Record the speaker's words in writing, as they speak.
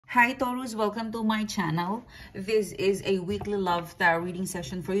Hi Taurus, welcome to my channel. This is a weekly love tarot reading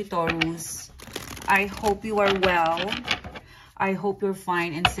session for you Taurus. I hope you are well. I hope you're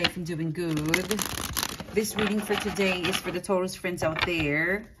fine and safe and doing good. This reading for today is for the Taurus friends out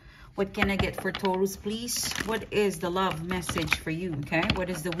there. What can I get for Taurus, please? What is the love message for you, okay? What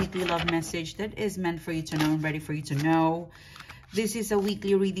is the weekly love message that is meant for you to know and ready for you to know? This is a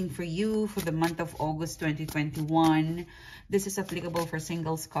weekly reading for you for the month of August 2021. This is applicable for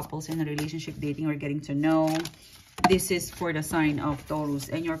singles, couples in a relationship, dating, or getting to know. This is for the sign of Taurus,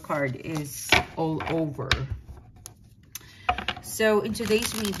 and your card is all over. So in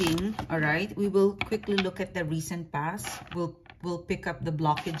today's reading, all right, we will quickly look at the recent past. We'll pick up the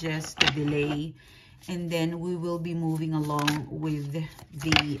blockages, the delay, and then we will be moving along with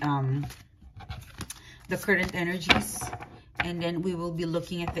the current energies. And then we will be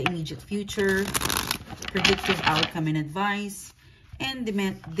looking at the immediate future, predictive outcome and advice. And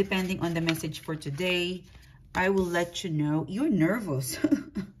depending on the message for today, I will let you know. You're nervous.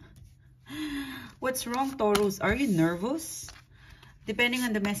 What's wrong, Taurus? Are you nervous? Depending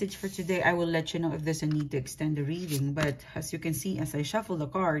on the message for today, I will let you know if there's a need to extend the reading. But as you can see, as I shuffle the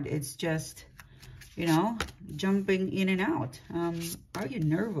card, it's just, you know, jumping in and out. Are you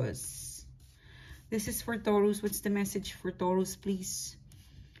nervous? This is for Taurus. What's the message for Taurus, please?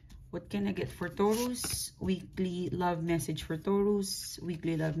 What can I get for Taurus? Weekly love message for Taurus.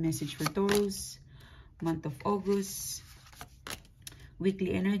 Weekly love message for Taurus. Month of August.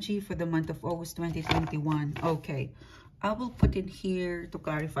 Weekly energy for the month of August 2021. Okay. I will put in here to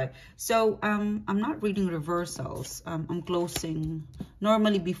clarify. So, I'm not reading reversals. I'm closing.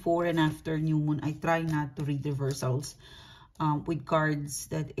 Normally, before and after new moon, I try not to read reversals with cards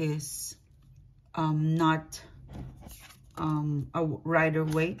that is not a rider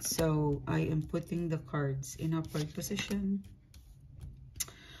weight. So I am putting the cards in upright position.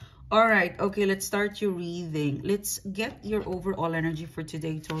 All right, okay, let's start your reading. Let's get your overall energy for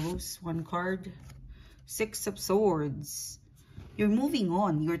today, Taurus. One card. Six of Swords. You're moving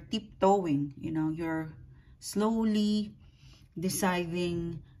on, you're tiptoeing, you know, you're slowly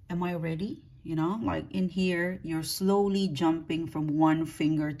deciding, am I ready? You know, like in here, you're slowly jumping from one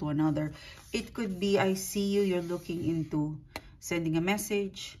finger to another. It could be, I see you, you're looking into sending a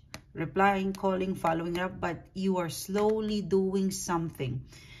message, replying, calling, following up, but you are slowly doing something.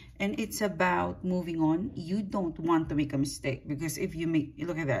 And it's about moving on. You don't want to make a mistake, because if you make,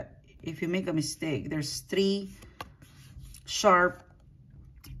 look at that. If you make a mistake, there's three sharp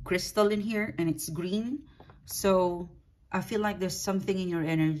crystal in here and it's green. So I feel like there's something in your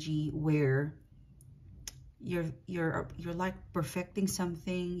energy where you're like perfecting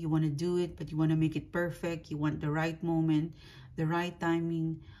something. You want to do it, but you want to make it perfect. You want the right moment, the right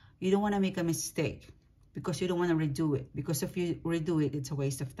timing. You don't want to make a mistake because you don't want to redo it. Because if you redo it, it's a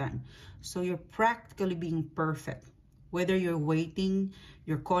waste of time. So you're practically being perfect. Whether you're waiting,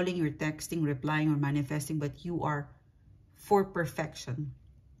 you're calling, you're texting, replying, or manifesting, but you are for perfection.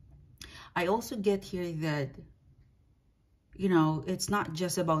 I also get here that, you know, it's not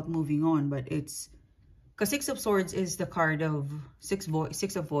just about moving on, but it's, because Six of Swords is the card of Six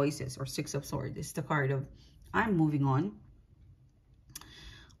of Voices, or Six of Swords. It's the card of, I'm moving on.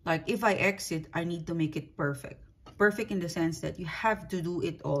 Like, if I exit, I need to make it perfect. Perfect in the sense that you have to do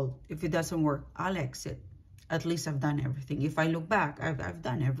it all. If it doesn't work, I'll exit. At least I've done everything. If I look back, I've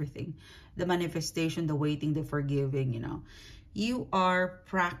done everything. The manifestation, the waiting, the forgiving, you know. You are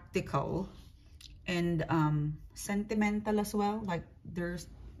practical and sentimental as well. Like, there's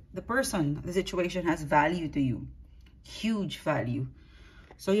the person, the situation has value to you. Huge value.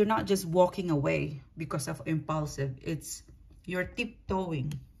 So you're not just walking away because of impulsive. It's, you're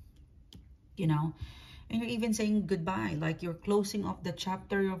tiptoeing, you know. And you're even saying goodbye. Like, you're closing off the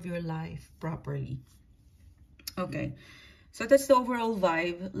chapter of your life properly. Okay, so that's the overall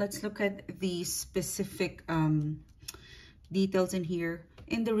vibe. Let's look at the specific details in here.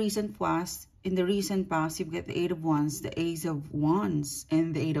 In the recent past, you've got the Eight of Wands, the Ace of Wands,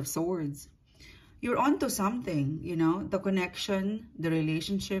 and the Eight of Swords. You're onto something, you know, the connection, the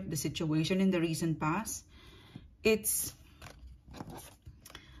relationship, the situation in the recent past. It's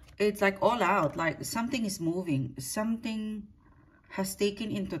like all out, like something is moving. Something has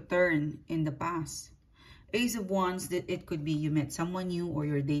taken into turn in the past. Ace of Wands, that it could be you met someone new, or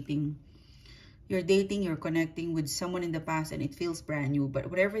you're dating, you're connecting with someone in the past and it feels brand new. But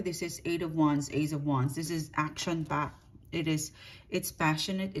whatever this is, Eight of Wands, Ace of Wands, this is action-packed. It's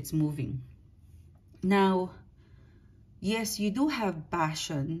passionate, it's moving. Now, yes, you do have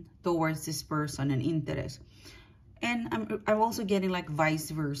passion towards this person and interest. And I'm also getting like vice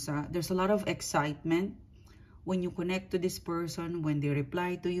versa. There's a lot of excitement when you connect to this person, when they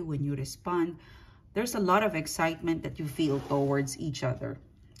reply to you, when you respond, there's a lot of excitement that you feel towards each other.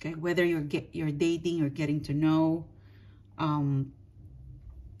 Okay, whether you're dating or getting to know,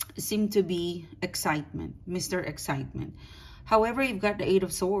 seem to be excitement, Mr. Excitement. However, you've got the Eight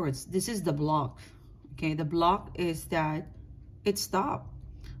of Swords. This is the block. Okay, the block is that it stopped.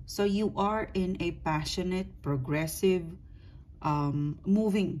 So you are in a passionate, progressive,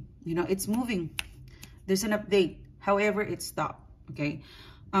 moving. You know, it's moving. There's an update. However, it stopped. Okay,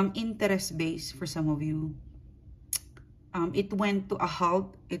 interest based for some of you. It went to a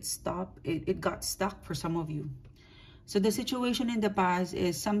halt. It stopped. It got stuck for some of you. So the situation in the past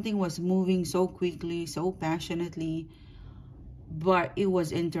is something was moving so quickly, so passionately, but it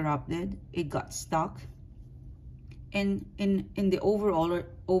was interrupted. It got stuck. And in the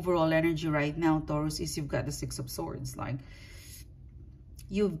overall energy right now, Taurus, is you've got the Six of Swords. Like,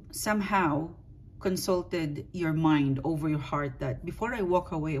 you've somehow consulted your mind over your heart that before I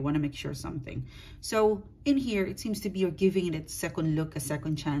walk away, I want to make sure something. So in here, it seems to be you're giving it a second look, a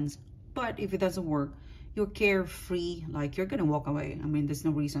second chance. But if it doesn't work, you're carefree, like you're gonna walk away. I mean, there's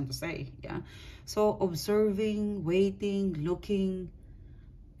no reason to say, yeah. So observing, waiting, looking,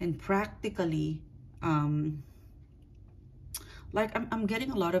 and practically, like I'm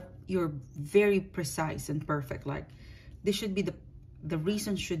getting a lot of, you're very precise and perfect. Like, this should be the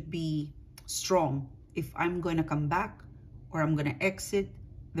reason should be strong. If I'm going to come back or I'm going to exit,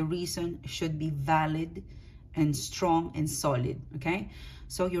 the reason should be valid and strong and solid. Okay,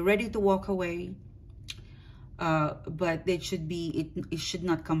 so you're ready to walk away, but it should be, it should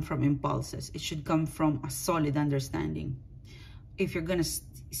not come from impulses. It should come from a solid understanding. If you're going to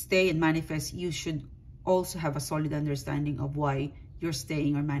stay and manifest, you should also have a solid understanding of why you're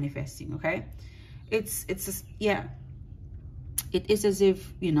staying or manifesting. Okay, it's just, yeah, it is as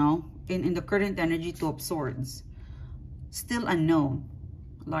if, you know, in the current energy, Two of Swords, still unknown,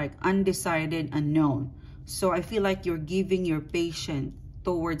 like undecided, unknown. So I feel like you're giving your patience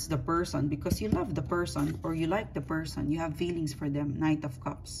towards the person because you love the person or you like the person, you have feelings for them. Knight of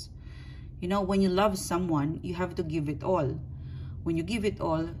Cups. You know, when you love someone, you have to give it all. When you give it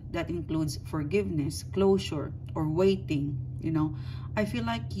all, that includes forgiveness, closure, or waiting, you know. I feel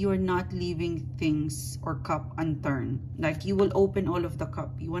like you're not leaving things or cup unturned. Like, you will open all of the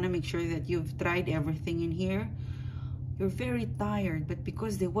cup. You want to make sure that you've tried everything in here. You're very tired, but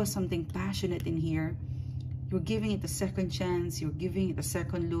because there was something passionate in here, you're giving it a second chance. You're giving it a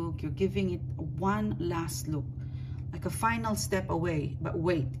second look. You're giving it one last look. Like a final step away, but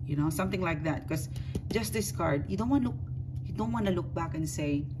wait, you know, something like that. Because just this card, you don't want to look back and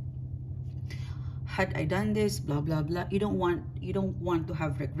say, had I done this, blah blah blah. You don't want to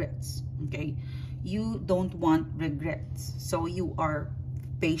have regrets. Okay, you don't want regrets. So you are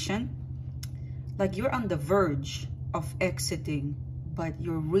patient, like you're on the verge of exiting, but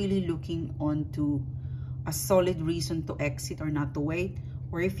you're really looking onto a solid reason to exit or not to wait.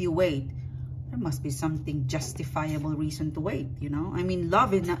 Or if you wait, there must be something justifiable reason to wait, you know. I mean,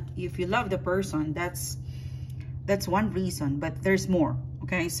 love is not, if you love the person, that's one reason, but there's more.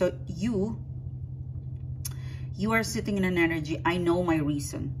 Okay, so you are sitting in an energy, I know my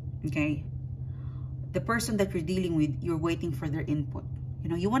reason. Okay, the person that you're dealing with, you're waiting for their input. You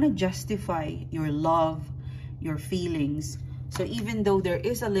know, you want to justify your love, your feelings. So even though there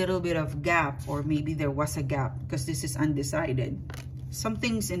is a little bit of gap, or maybe there was a gap because this is undecided, some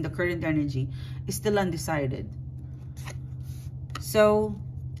things in the current energy is still undecided. So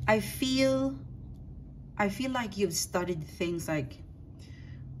I feel like you've studied things. Like,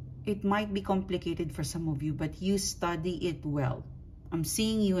 it might be complicated for some of you, but you study it well. I'm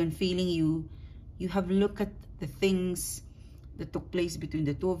seeing you and feeling you. You have looked at the things that took place between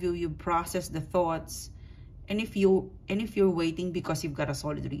the two of you. You process the thoughts. And if you're waiting because you've got a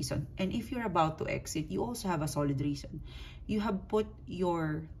solid reason, and if you're about to exit, you also have a solid reason. You have put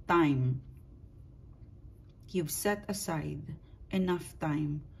your time. You've set aside enough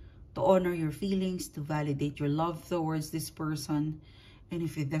time to honor your feelings, to validate your love towards this person. And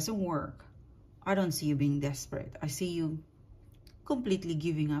if it doesn't work, I don't see you being desperate. I see you completely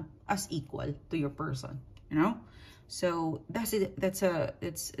giving up as equal to your person, you know? So that's it.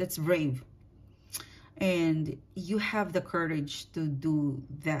 That's brave. And you have the courage to do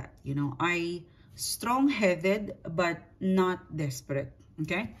that, you know. Strong-headed, but not desperate,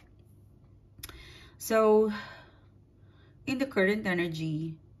 okay? So, in the current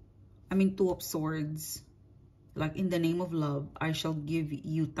energy, I mean, Two of Swords, like, in the name of love, I shall give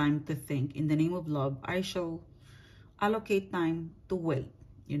you time to think. In the name of love, I shall allocate time to wait,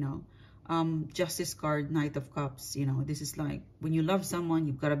 you know. Justice card, Knight of Cups, you know, this is like, when you love someone,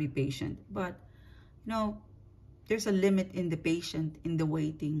 you've got to be patient. But, you know, there's a limit in the patient, in the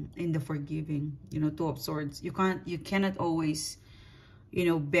waiting, in the forgiving. You know, Two of Swords. You cannot always, you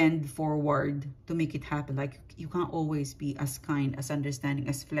know, bend forward to make it happen. Like, you can't always be as kind, as understanding,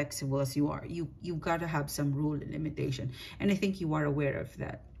 as flexible as you are. You've got to have some rule and limitation. And I think you are aware of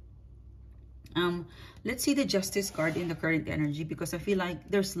that. Let's see the Justice card in the current energy, because I feel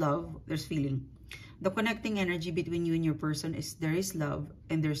like there's love, there's feeling. The connecting energy between you and your person is there is love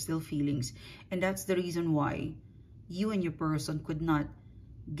and there's still feelings. And that's the reason why you and your person could not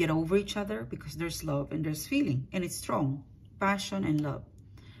get over each other, because there's love and there's feeling, and it's strong. Passion and love.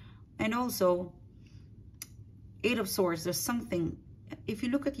 And also, Eight of Swords, there's something, if you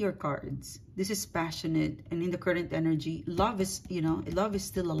look at your cards, this is passionate, and in the current energy, love is, you know, love is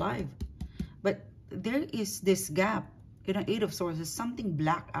still alive. But there is this gap. You know, Eight of Swords is something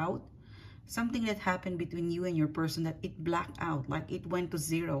black out. Something that happened between you and your person that it blacked out, like it went to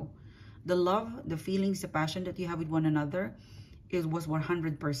zero. The love, the feelings, the passion that you have with one another, it was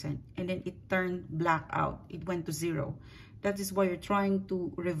 100%. And then it turned black out. It went to zero. That is why you're trying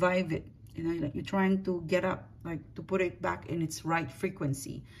to revive it. You know, like you're trying to get up, like to put it back in its right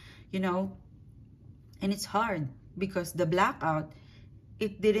frequency, you know. And it's hard because the blackout,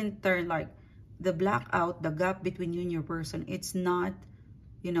 it didn't turn like the blackout, the gap between you and your person. It's not,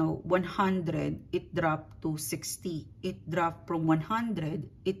 you know, 100, it dropped to 60. It dropped from 100,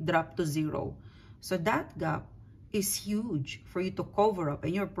 it dropped to 0. So that gap is huge for you to cover up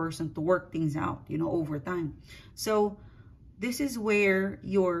and your person to work things out, you know, over time. So this is where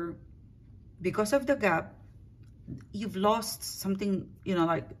you're, because of the gap, you've lost something, you know,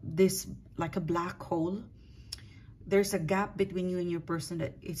 like this, like a black hole. There's a gap between you and your person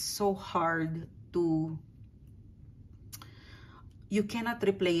that it's so hard to, you cannot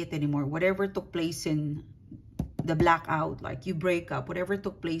replay it anymore. Whatever took place in the blackout, like you break up, whatever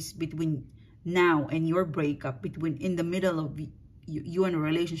took place between now and your breakup, between in the middle of you and a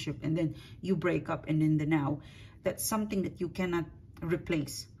relationship, and then you break up, and then the now, that's something that you cannot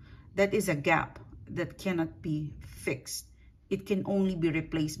replace. That is a gap that cannot be fixed. It can only be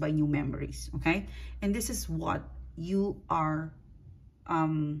replaced by new memories, okay? And this is what you are,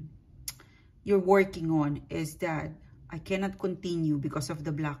 you're working on, is that I cannot continue because of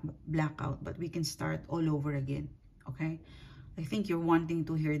the blackout, but we can start all over again, okay? I think you're wanting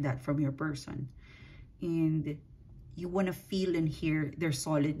to hear that from your person. And you want to feel and hear their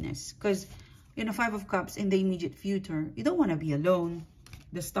solidness. Because, you know, Five of Cups in the immediate future, you don't want to be alone.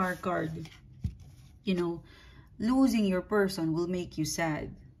 The Star card, you know, losing your person will make you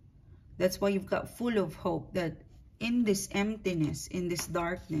sad. That's why you've got full of hope that in this emptiness, in this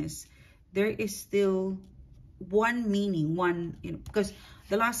darkness, there is still one meaning, one, you know, because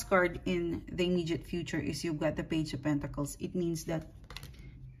the last card in the immediate future is you've got the Page of Pentacles. It means that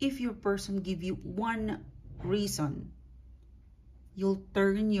if your person give you one reason, you'll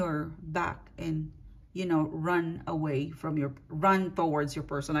turn your back and, you know, run away from your, run towards your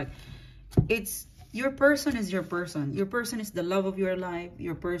person. Like, it's, your person is your person. Your person is the love of your life.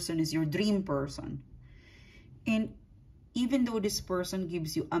 Your person is your dream person. And even though this person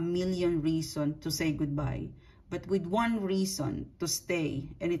gives you a million reasons to say goodbye, but with one reason to stay,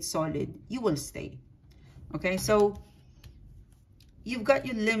 and it's solid, you will stay. Okay, so you've got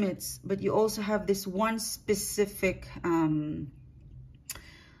your limits, but you also have this one specific, you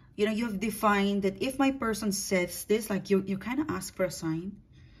know, you've defined that if my person says this, like you kind of ask for a sign.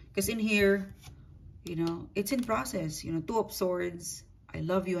 Because in here, you know, it's in process. You know, Two of Swords, I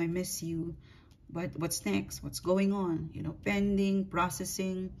love you, I miss you. But what's next? What's going on? You know, pending,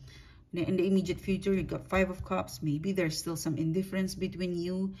 processing. In the immediate future, you got Five of Cups. Maybe there's still some indifference between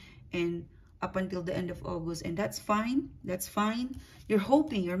you and up until the end of August. And that's fine. That's fine. You're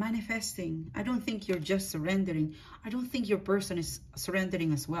hoping, you're manifesting. I don't think you're just surrendering. I don't think your person is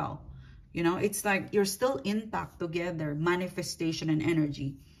surrendering as well. You know, it's like you're still intact together, manifestation and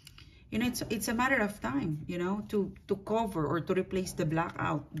energy. You know, it's a matter of time, you know, to cover or to replace the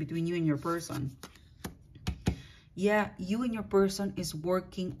blackout between you and your person. Yeah, you and your person is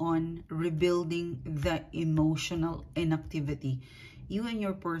working on rebuilding the emotional inactivity. You and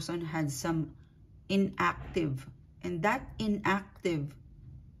your person had some inactive, and that inactive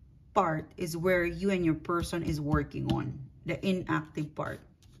part is where you and your person is working on, the inactive part.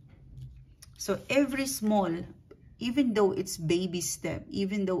 So every small, even though it's baby step,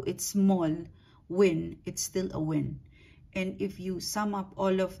 even though it's small win, it's still a win. And if you sum up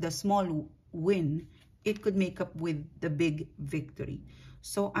all of the small win, it could make up with the big victory.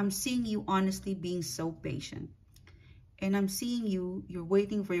 So I'm seeing you honestly being so patient. And I'm seeing you, you're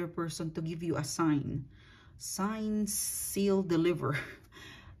waiting for your person to give you a sign. Sign, seal, deliver.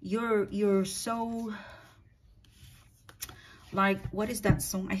 You're so, Like, what is that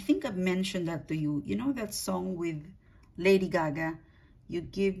song? I think I've mentioned that to you. You know that song with Lady Gaga? You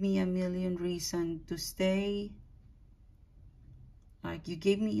give me a million reasons to stay. Like, you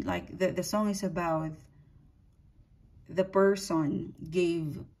gave me, like, the song is about the person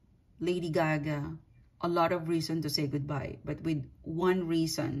gave Lady Gaga a lot of reason to say goodbye. But with one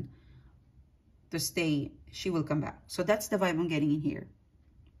reason to stay, she will come back. So that's the vibe I'm getting in here.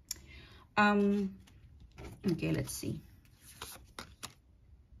 Okay, let's see.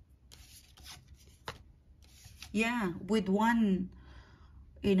 Yeah, with one,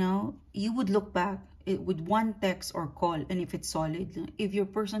 you know, you would look back with one text or call, and if it's solid, if your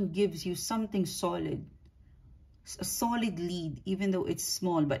person gives you something solid, a solid lead, even though it's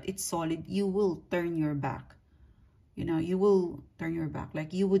small, but it's solid, you will turn your back. You know, you will turn your back.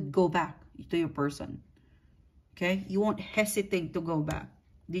 Like, you would go back to your person. Okay? You won't hesitate to go back.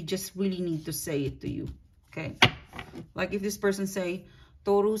 They just really need to say it to you. Okay? Like, if this person say,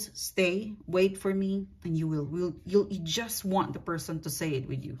 Taurus, stay, wait for me, and you will. You just want the person to say it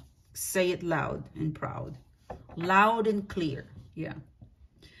with you. Say it loud and proud. Loud and clear. Yeah.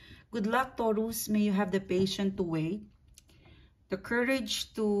 Good luck, Taurus. May you have the patience to wait. The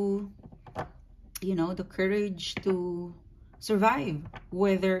courage to, you know, the courage to survive.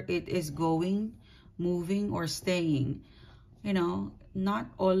 Whether it is going, moving, or staying. You know, not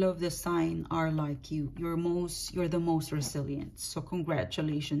all of the signs are like you. You're the most resilient. So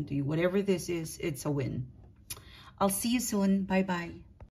congratulations to you. Whatever this is, it's a win. I'll see you soon. Bye-bye.